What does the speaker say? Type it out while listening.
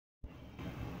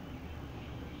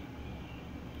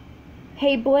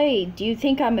Hey Blade, do you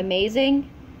think I'm amazing?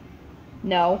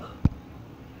 No.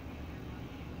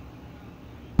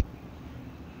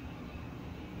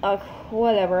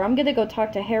 Whatever. I'm gonna go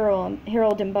talk to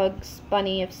Harold and Bugs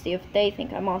Bunny and see if they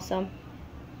think I'm awesome.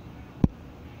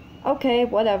 Okay,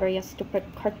 whatever, you stupid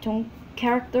cartoon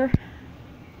character.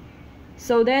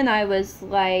 So then I was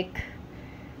like,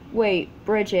 wait,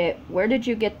 Bridget, where did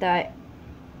you get that?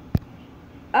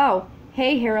 Oh,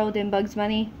 hey Harold and Bugs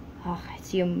Bunny. Oh,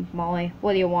 it's you, Molly.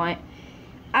 What do you want?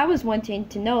 I was wanting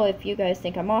to know if you guys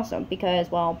think I'm awesome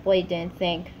because, well, Blade didn't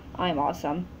think I'm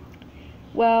awesome.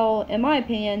 Well, in my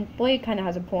opinion, Blade kind of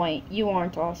has a point. You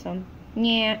aren't awesome.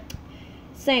 Yeah.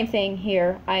 Same thing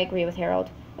here. I agree with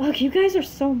Harold. Look, you guys are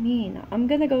so mean. I'm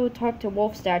gonna go talk to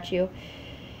Wolf Statue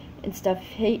and stuff.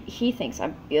 He thinks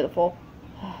I'm beautiful.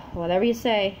 Whatever you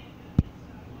say.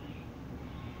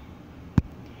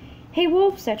 Hey,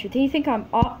 Wolf Statue, do you think I'm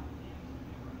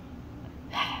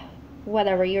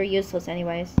Whatever, you're useless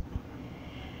anyways.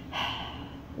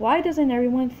 Why doesn't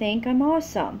everyone think I'm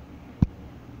awesome?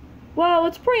 Well,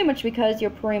 it's pretty much because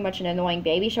you're pretty much an annoying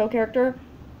baby show character.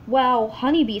 Well,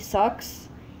 Honeybee sucks.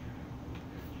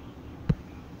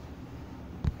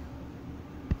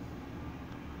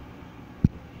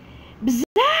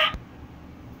 Bzah!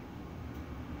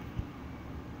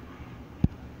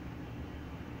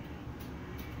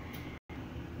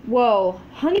 Whoa,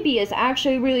 Honeybee is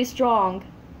actually really strong.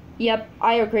 Yep,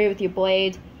 I agree with you,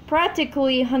 Blade.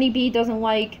 Practically, Honeybee doesn't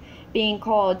like being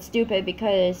called stupid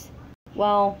because,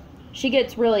 well, she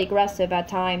gets really aggressive at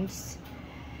times.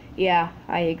 Yeah,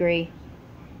 I agree.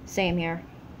 Same here.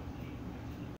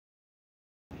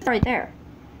 Right there.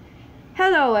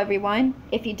 Hello, everyone.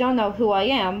 If you don't know who I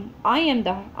am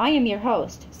your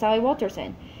host, Sally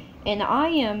Walterson, and I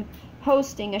am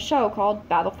hosting a show called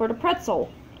Battle for the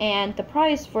Pretzel. And the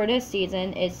prize for this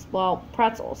season is, well,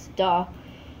 pretzels. Duh.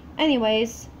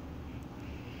 Anyways,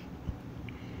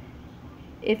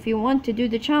 if you want to do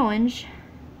the challenge,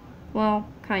 well,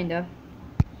 kinda.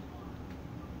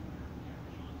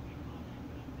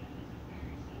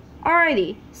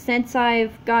 Alrighty, since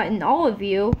I've gotten all of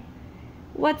you,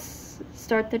 let's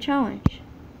start the challenge.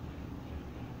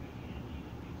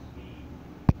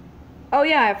 Oh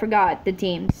yeah, I forgot the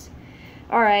teams.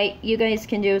 Alright, you guys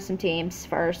can do some teams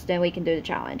first, then we can do the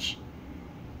challenge.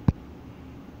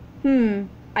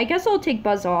 I guess I'll take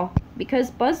Buzzsaw, because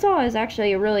Buzzsaw is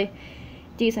actually a really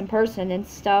decent person and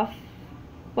stuff.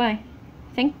 Why?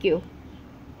 Thank you.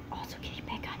 Also, can you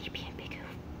pick Honeybee and Big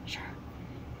Hoof? Sure.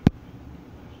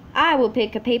 I will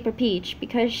pick a Paper Peach,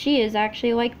 because she is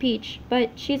actually like Peach,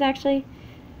 but she's actually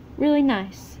really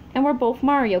nice. And we're both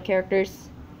Mario characters.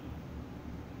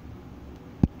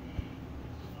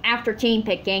 After team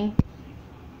picking.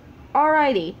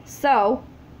 Alrighty, so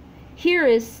here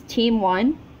is Team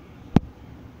 1,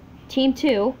 Team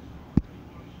 2,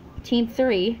 Team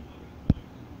 3,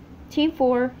 Team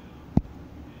 4,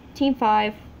 Team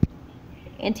 5,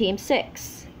 and Team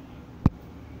 6.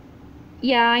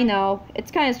 Yeah, I know. It's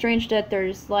kind of strange that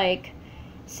there's like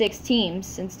 6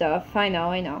 teams and stuff. I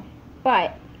know.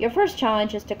 But your first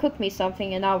challenge is to cook me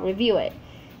something and I'll review it.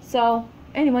 So,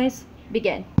 anyways,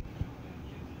 begin.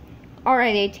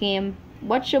 Alright, A-Team,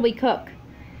 what should we cook?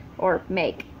 Or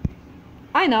make?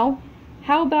 I know.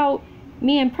 How about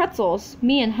me and pretzels?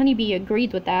 Me and Honeybee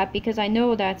agreed with that because I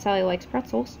know that Sally likes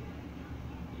pretzels.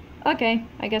 Okay,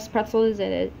 I guess pretzels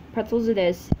it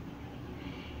is.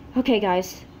 Okay,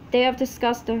 guys, they have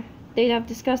discussed that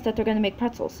they're gonna make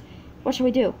pretzels. What should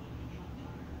we do?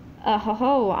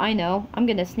 I know. I'm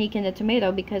gonna sneak in the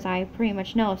tomato because I pretty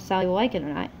much know if Sally will like it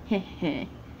or not. Heh.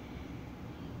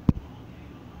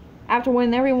 After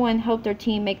when everyone helped their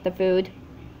team make the food.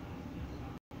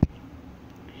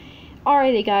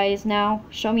 Alrighty guys, now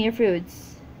show me your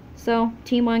foods. So,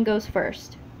 Team 1 goes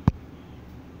first.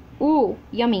 Ooh,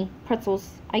 yummy,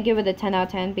 pretzels. I give it a 10 out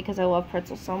of 10 because I love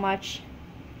pretzels so much.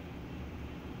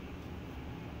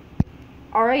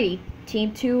 Alrighty,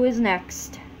 Team 2 is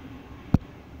next.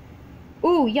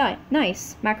 Ooh, yeah,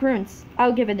 nice, macaroons.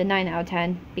 I'll give it a 9 out of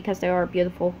 10 because they are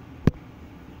beautiful.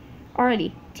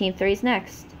 Alrighty, Team 3 is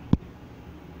next.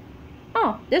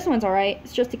 Oh, this one's alright.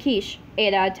 It's just a quiche.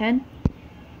 8 out of 10.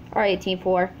 Alright, Team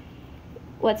 4.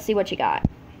 Let's see what you got.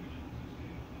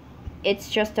 It's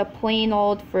just a plain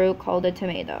old fruit called a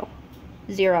tomato.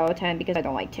 0 out of 10 because I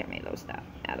don't like tomatoes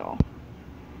at all.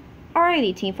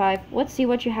 Alrighty, Team 5. Let's see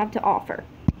what you have to offer.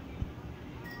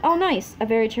 Oh, nice. A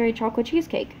very cherry chocolate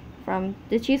cheesecake from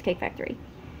the Cheesecake Factory.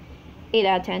 8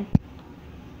 out of 10.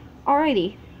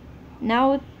 Alrighty.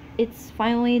 Now it's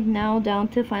finally down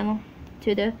to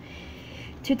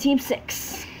Team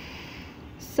 6.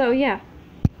 So yeah.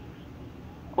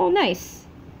 Oh, nice.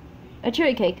 A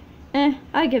cherry cake.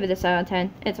 I give it a 7 out of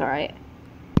 10. It's alright.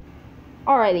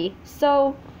 Alrighty,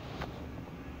 so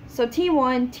Team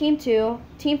 1, Team 2,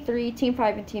 Team 3, Team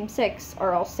 5, and Team 6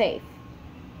 are all safe.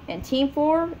 And Team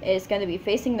 4 is going to be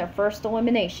facing their first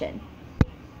elimination.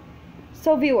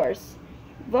 So viewers,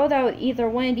 vote out either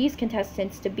one of these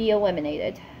contestants to be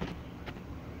eliminated.